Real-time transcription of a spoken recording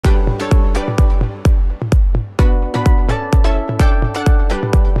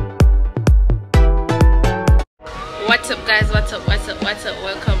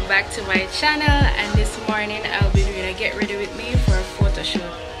channel, and this morning I'll be doing a get ready with me for a photo shoot,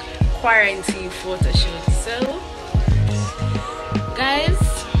 quarantine photo shoot. So guys,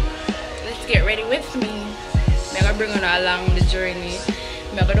 let's get ready with me. I'm gonna bring on along the journey.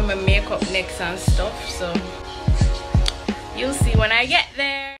 I'm gonna do my makeup next and stuff, so you'll see when I get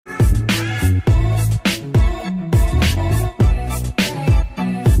there.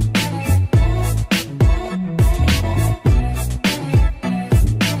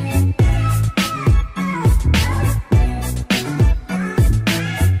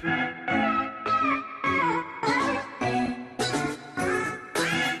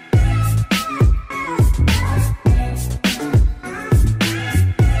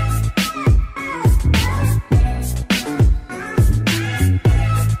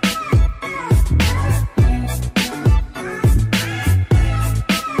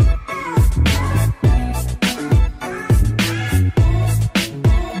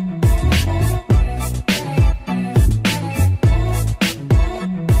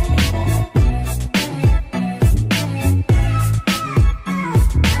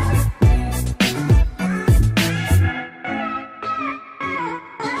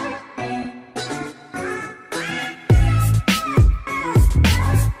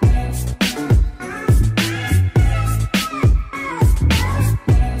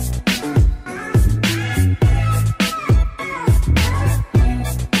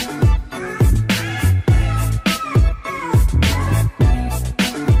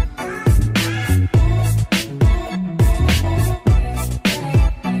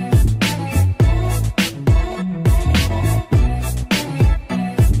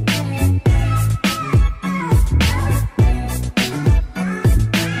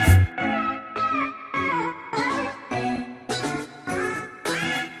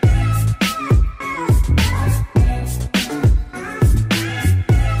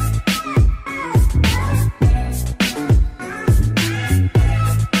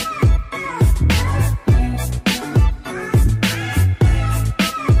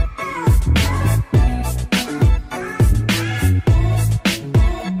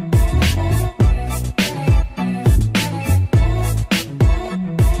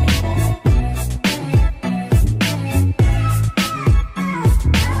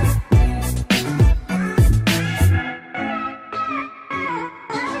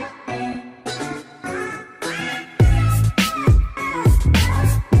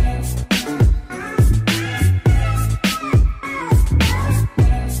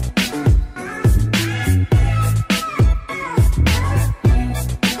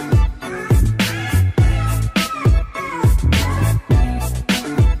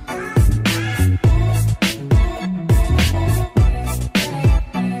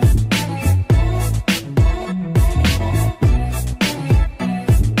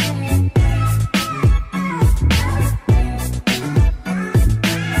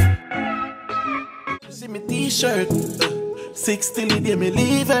 T-shirt, 60 lady me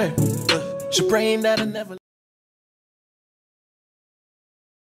leave her. She praying that I never.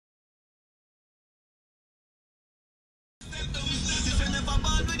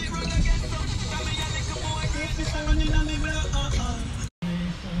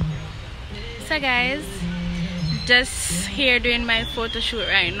 So guys, just here doing my photo shoot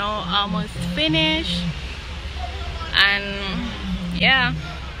right now, almost finished, and yeah,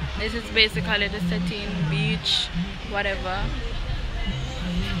 this is basically the setting, beach, whatever.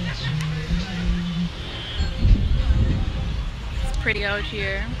 It's pretty out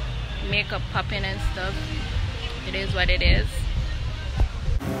here, makeup popping and stuff. It is what it is.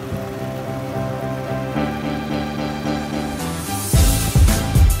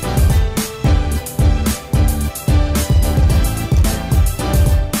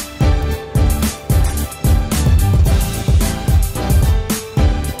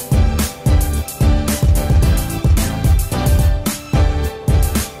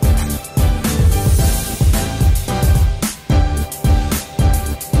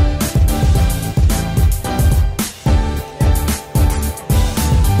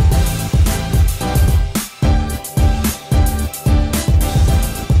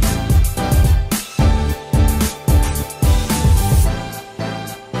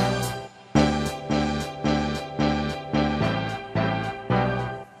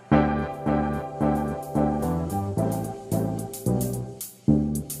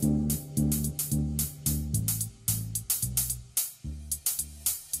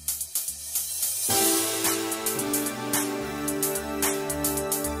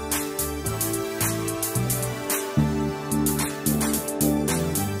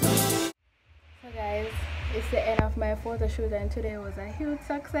 my photo shoot, and today was a huge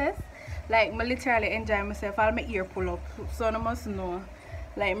success. Like, I literally enjoy myself. All my ear pull up, so I must know.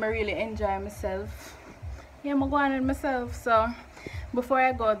 Like, I really enjoy myself. Yeah, I'm going on myself. So before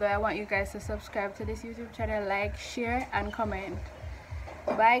I go though, I want you guys to subscribe to this YouTube channel, like, share, and comment.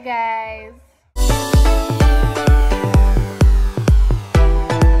 Bye guys.